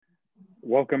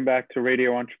Welcome back to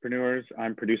Radio Entrepreneurs.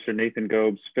 I'm producer Nathan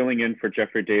Gobes, filling in for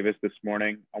Jeffrey Davis this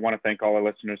morning. I want to thank all our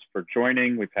listeners for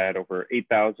joining. We've had over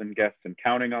 8,000 guests and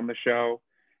counting on the show,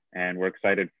 and we're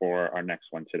excited for our next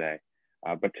one today.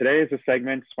 But today is a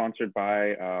segment sponsored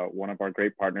by one of our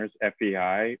great partners,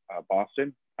 FEI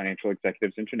Boston, Financial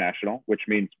Executives International, which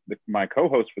means my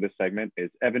co-host for this segment is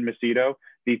Evan Macedo,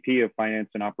 VP of Finance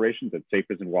and Operations at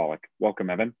Sapers & Wallach. Welcome,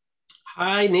 Evan.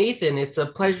 Hi, Nathan. It's a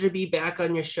pleasure to be back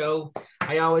on your show.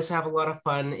 I always have a lot of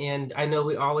fun, and I know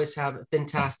we always have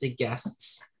fantastic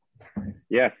guests.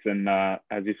 Yes, and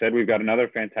as you said, we've got another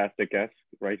fantastic guest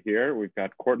right here. We've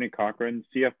got Kourtney Corcoran,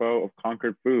 CFO of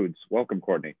Concord Foods. Welcome,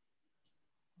 Kourtney.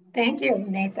 Thank you,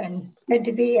 Nathan. It's good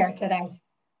to be here today.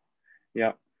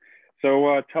 Yeah.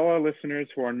 So tell our listeners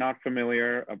who are not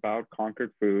familiar about Concord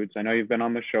Foods. I know you've been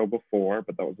on the show before,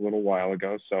 but that was a little while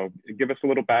ago. So give us a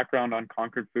little background on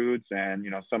Concord Foods and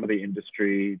some of the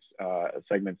industry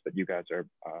segments that you guys are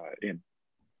in.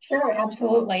 Sure,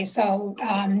 absolutely. So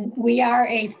we are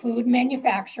a food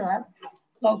manufacturer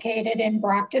located in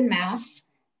Brockton, Mass.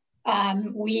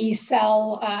 We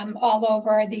sell all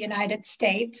over the United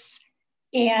States.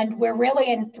 And we're really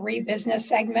in three business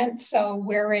segments. So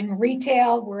we're in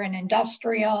retail, we're in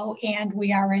industrial, and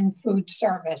we are in food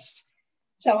service.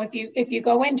 So if you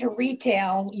go into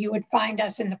retail, you would find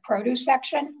us in the produce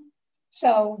section.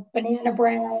 So banana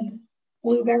bread,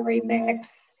 blueberry mix,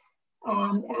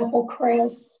 apple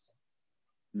crisp,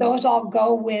 those all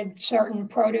go with certain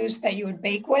produce that you would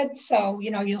bake with. So,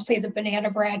 you'll see the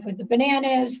banana bread with the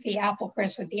bananas, the apple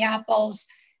crisp with the apples,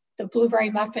 the blueberry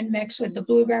muffin mix with the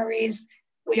blueberries.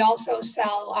 We also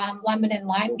sell lemon and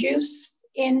lime juice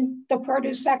in the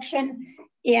produce section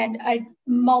and a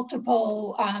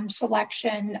multiple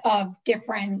selection of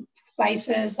different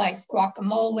spices like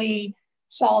guacamole,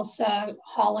 salsa,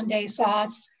 hollandaise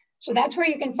sauce. So that's where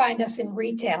you can find us in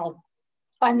retail.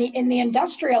 In the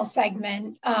industrial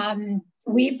segment,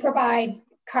 we provide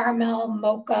caramel,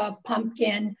 mocha,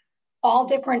 pumpkin, all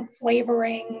different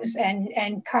flavorings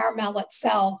and caramel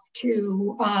itself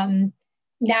to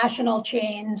national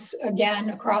chains,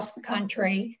 again, across the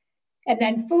country. And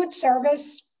then food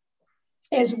service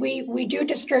is we do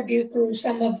distribute through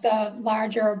some of the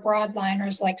larger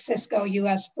broadliners like Cisco,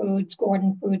 US Foods,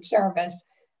 Gordon Food Service.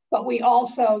 But we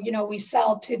also, we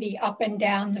sell to the up and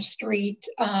down the street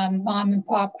mom and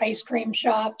pop ice cream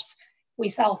shops. We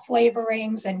sell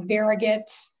flavorings and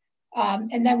variegates.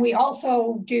 And then we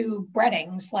also do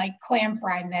breadings like clam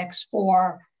fry mix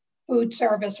for food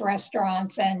service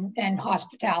restaurants and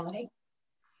hospitality.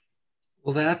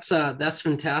 Well, that's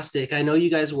fantastic. I know you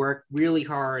guys work really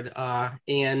hard,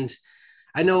 and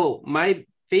I know my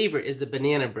favorite is the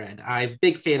banana bread. I'm a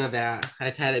big fan of that.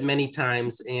 I've had it many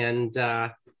times, and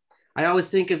I always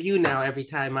think of you now every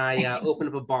time I open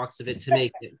up a box of it to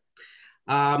make it.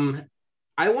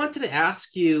 I wanted to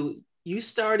ask you, you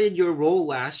started your role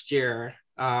last year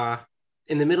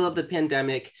in the middle of the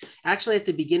pandemic, actually at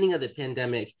the beginning of the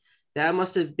pandemic. That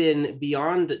must have been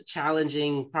beyond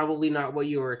challenging, probably not what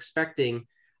you were expecting.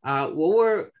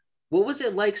 What was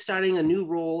it like starting a new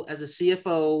role as a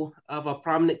CFO of a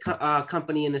prominent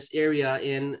company in this area?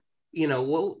 And,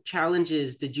 what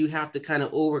challenges did you have to kind of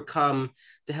overcome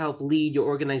to help lead your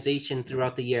organization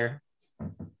throughout the year?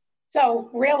 So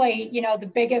really,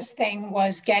 the biggest thing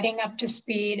was getting up to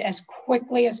speed as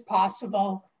quickly as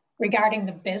possible regarding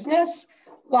the business,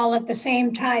 while at the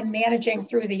same time managing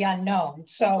through the unknown.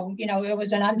 So, it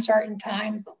was an uncertain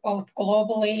time, both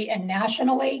globally and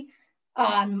nationally.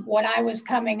 When I was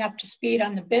coming up to speed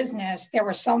on the business, there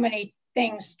were so many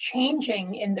things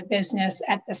changing in the business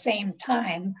at the same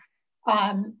time.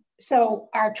 So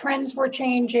our trends were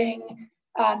changing.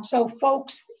 So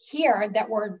folks here that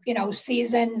were,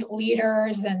 seasoned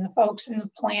leaders and the folks in the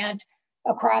plant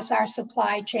across our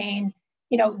supply chain,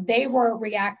 they were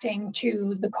reacting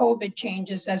to the COVID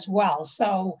changes as well.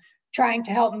 So trying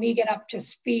to help me get up to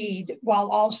speed while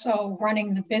also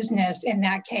running the business in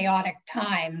that chaotic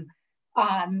time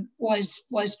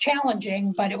was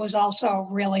challenging, but it was also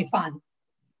really fun.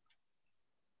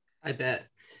 I bet.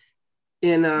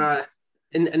 And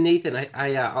Nathan,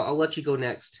 I'll let you go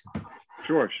next.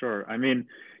 Sure. I mean,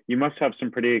 you must have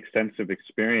some pretty extensive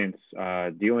experience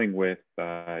dealing with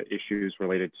issues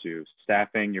related to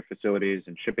staffing your facilities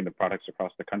and shipping the products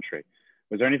across the country.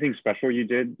 Was there anything special you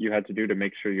had to do to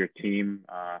make sure your team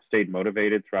stayed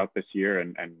motivated throughout this year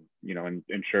and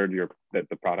ensured that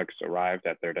the products arrived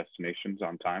at their destinations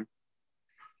on time?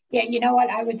 Yeah, you know what?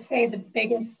 I would say the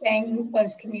biggest thing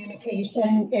was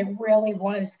communication. It really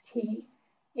was key.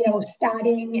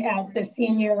 Starting at the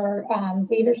senior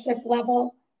leadership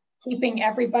level, keeping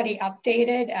everybody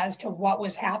updated as to what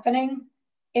was happening.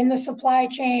 in the supply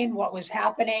chain, what was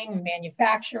happening in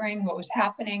manufacturing, what was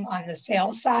happening on the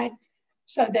sales side,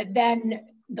 so that then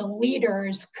the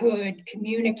leaders could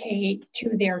communicate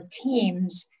to their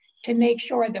teams to make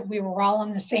sure that we were all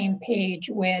on the same page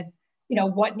with,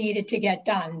 what needed to get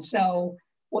done. So,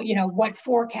 what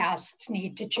forecasts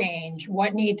need to change,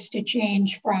 what needs to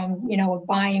change from, a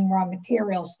buying raw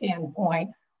material standpoint,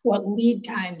 what lead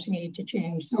times need to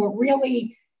change. So it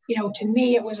really, to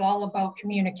me, it was all about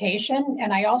communication.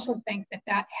 And I also think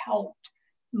that helped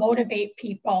motivate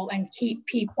people and keep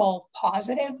people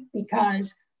positive,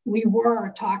 because we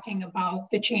were talking about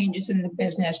the changes in the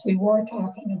business. We were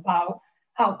talking about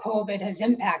how COVID has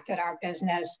impacted our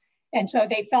business. And so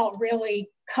they felt really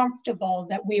comfortable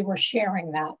that we were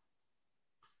sharing that.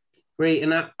 Great.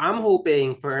 And I'm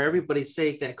hoping, for everybody's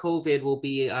sake, that COVID will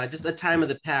be just a time of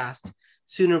the past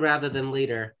sooner rather than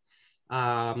later.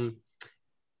 And,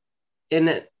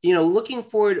 looking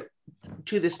forward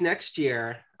to this next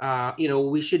year,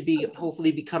 we should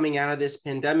hopefully be coming out of this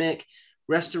pandemic.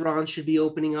 Restaurants should be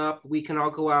opening up. We can all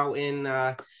go out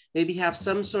and maybe have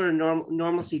some sort of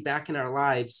normalcy back in our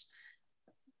lives.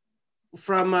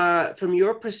 From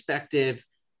your perspective,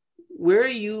 where are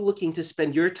you looking to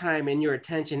spend your time and your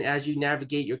attention as you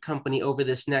navigate your company over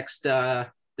this next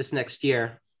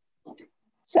year?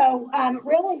 So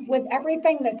really, with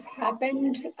everything that's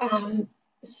happened,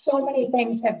 so many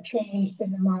things have changed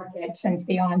in the market since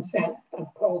the onset of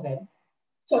COVID.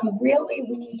 So really,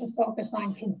 we need to focus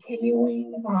on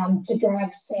continuing to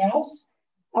drive sales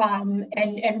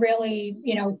and really,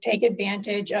 take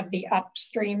advantage of the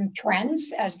upstream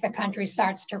trends as the country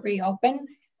starts to reopen.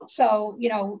 So,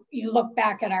 you look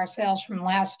back at our sales from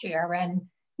last year, and,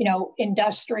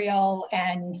 industrial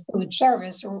and food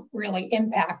service were really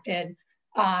impacted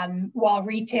while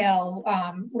retail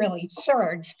really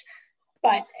surged.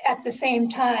 But at the same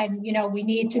time, we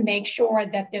need to make sure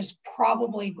that there's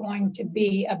probably going to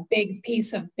be a big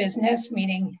piece of business,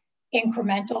 meaning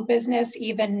incremental business,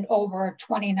 even over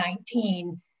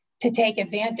 2019, to take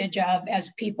advantage of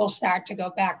as people start to go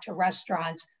back to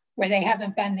restaurants where they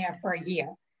haven't been there for a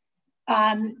year.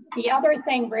 The other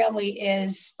thing really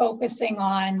is focusing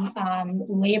on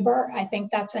labor. I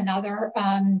think that's another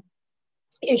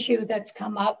issue that's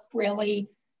come up really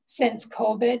since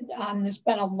COVID. There's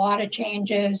been a lot of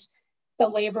changes. The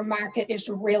labor market is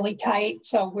really tight.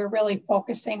 So we're really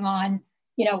focusing on,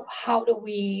 how do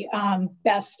we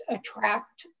best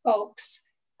attract folks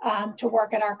to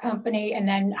work at our company? And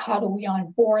then how do we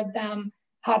onboard them?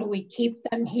 How do we keep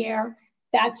them here?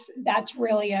 That's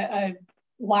really a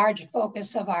large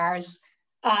focus of ours.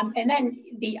 And then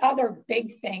the other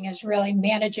big thing is really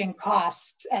managing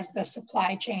costs as the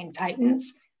supply chain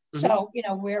tightens. Mm-hmm. So,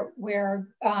 we're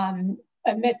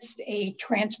amidst a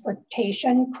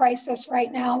transportation crisis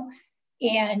right now,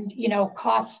 and,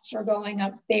 costs are going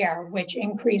up there, which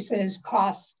increases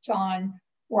costs on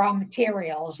raw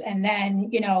materials. And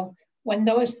then, when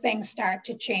those things start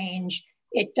to change,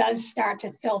 it does start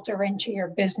to filter into your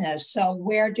business. So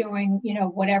we're doing,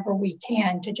 whatever we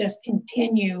can to just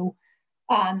continue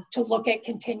to look at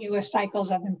continuous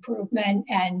cycles of improvement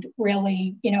and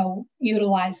really,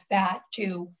 utilize that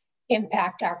to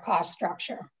impact our cost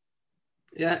structure.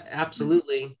 Yeah,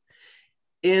 absolutely.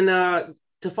 And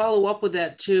to follow up with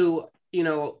that too,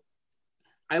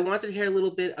 I wanted to hear a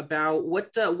little bit about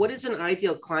what is an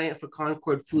ideal client for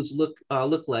Concord Foods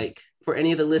look like for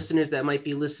any of the listeners that might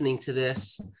be listening to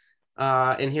this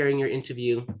and hearing your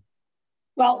interview.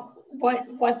 Well,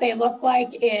 what they look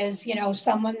like is,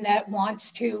 someone that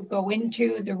wants to go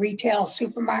into the retail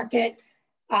supermarket,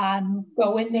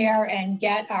 go in there and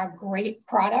get our great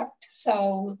product.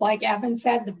 So like Evan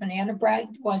said, the banana bread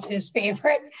was his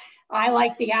favorite. I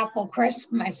like the apple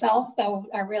crisp myself, though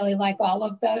I really like all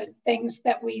of the things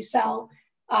that we sell,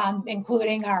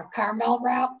 including our caramel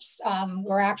wraps.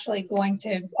 We're actually going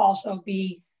to also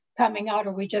be coming out,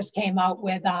 or we just came out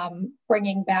with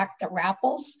bringing back the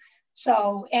Rapples.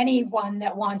 So anyone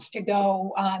that wants to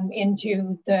go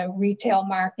into the retail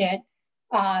market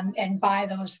and buy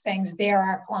those things, they're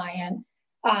our client.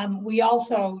 We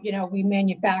also, we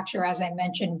manufacture, as I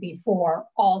mentioned before,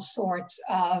 all sorts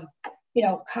of,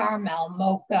 caramel,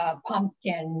 mocha,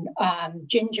 pumpkin,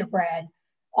 gingerbread,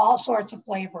 all sorts of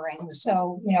flavorings.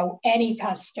 So, any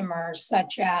customer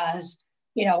such as,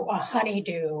 a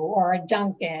Honeydew or a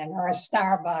Dunkin' or a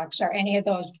Starbucks or any of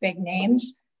those big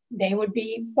names, they would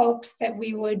be folks that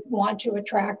we would want to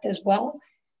attract as well.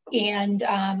 And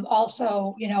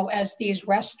also, as these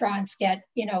restaurants get,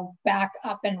 back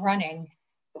up and running,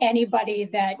 anybody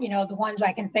that, the ones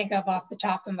I can think of off the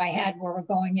top of my head where we're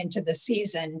going into the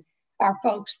season are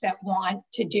folks that want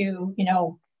to do,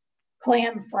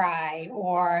 clam fry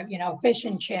or, fish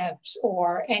and chips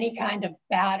or any kind of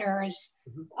batters.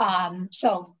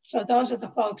 So those are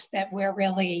the folks that we're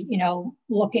really,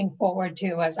 looking forward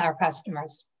to as our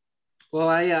customers. Well,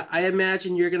 I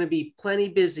imagine you're going to be plenty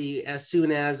busy as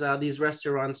soon as these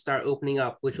restaurants start opening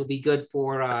up, which will be good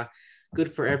for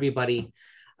everybody.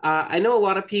 I know a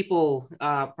lot of people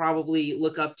probably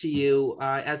look up to you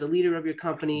as a leader of your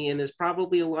company, and there's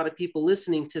probably a lot of people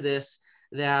listening to this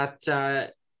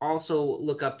that also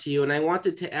look up to you. And I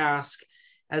wanted to ask,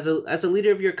 as a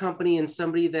leader of your company and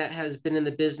somebody that has been in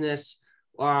the business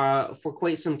for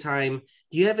quite some time,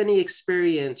 do you have any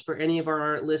experience for any of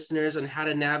our listeners on how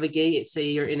to navigate, say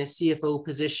you're in a CFO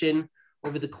position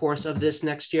over the course of this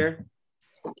next year?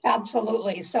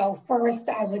 Absolutely. So first,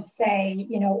 I would say,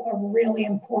 a really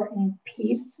important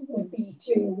piece would be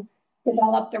to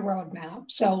develop the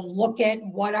roadmap. So look at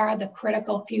what are the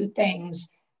critical few things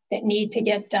that need to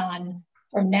get done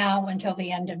from now until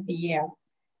the end of the year.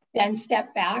 Then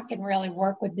step back and really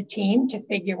work with the team to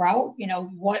figure out,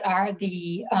 what are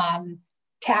the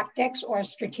tactics or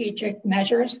strategic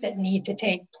measures that need to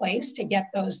take place to get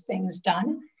those things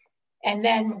done. And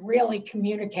then really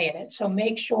communicate it. So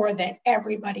make sure that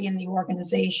everybody in the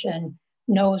organization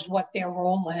knows what their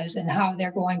role is and how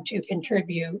they're going to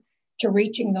contribute to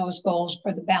reaching those goals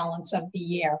for the balance of the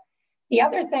year. The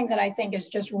other thing that I think is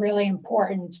just really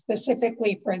important,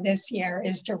 specifically for this year,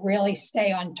 is to really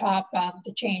stay on top of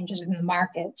the changes in the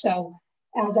market. So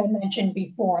as I mentioned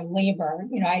before, labor,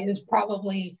 there's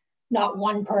probably not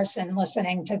one person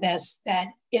listening to this that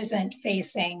isn't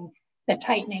facing the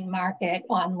tightening market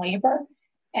on labor.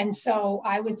 And so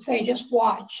I would say just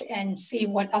watch and see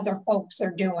what other folks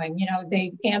are doing.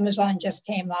 Amazon just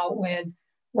came out with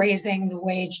raising the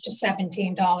wage to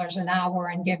 $17 an hour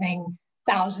and giving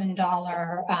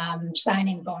 $1,000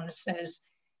 signing bonuses.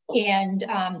 And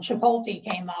Chipotle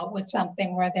came out with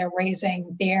something where they're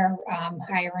raising their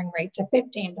hiring rate to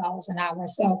 $15 an hour.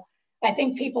 So I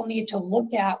think people need to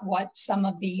look at what some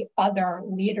of the other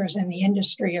leaders in the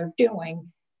industry are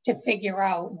doing to figure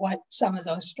out what some of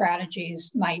those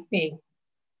strategies might be.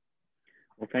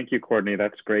 Well, thank you, Kourtney.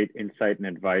 That's great insight and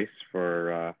advice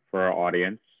for our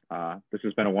audience. This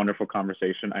has been a wonderful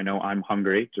conversation. I know I'm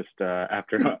hungry just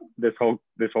after this whole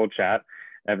chat.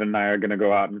 Evan and I are going to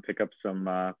go out and pick up some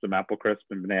apple crisp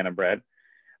and banana bread.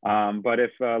 But if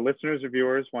listeners or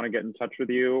viewers want to get in touch with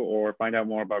you or find out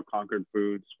more about Concord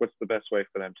Foods, what's the best way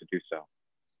for them to do so?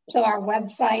 So our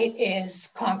website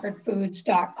is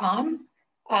concordfoods.com.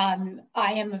 I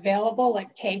am available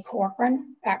at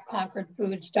Corcoran at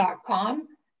concordfoods.com,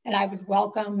 and I would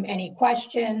welcome any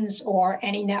questions or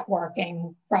any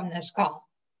networking from this call.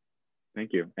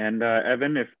 Thank you. And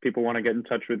Evan, if people want to get in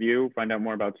touch with you, find out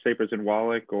more about Sapers and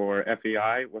Wallach or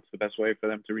FEI, what's the best way for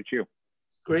them to reach you?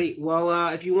 Great. Well,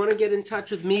 if you want to get in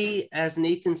touch with me, as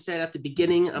Nathan said at the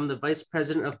beginning, I'm the Vice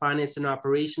President of Finance and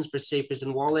Operations for Sapers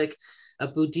and Wallach, a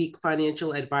boutique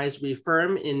financial advisory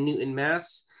firm in Newton,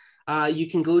 Mass. You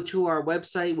can go to our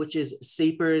website, which is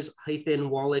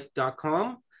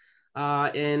sapers-wallach.com,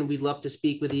 and we'd love to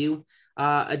speak with you.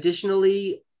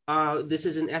 Additionally, this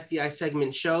is an FEI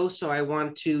segment show, so I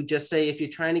want to just say if you're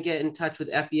trying to get in touch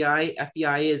with FEI,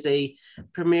 FEI is a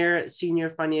premier senior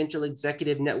financial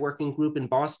executive networking group in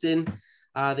Boston.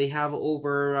 They have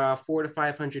over 400 to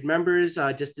 500 members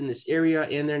just in this area,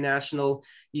 and they're national.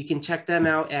 You can check them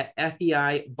out at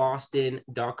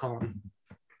feiboston.com.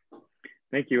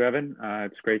 Thank you, Evan.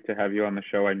 It's great to have you on the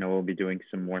show. I know we'll be doing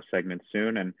some more segments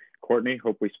soon. And Kourtney,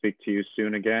 hope we speak to you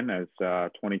soon again as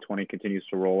 2020 continues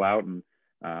to roll out and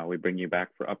we bring you back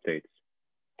for updates.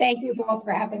 Thank you both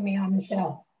for having me on the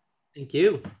show. Thank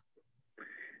you.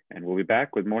 And we'll be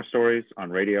back with more stories on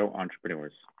Radio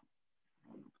Entrepreneurs.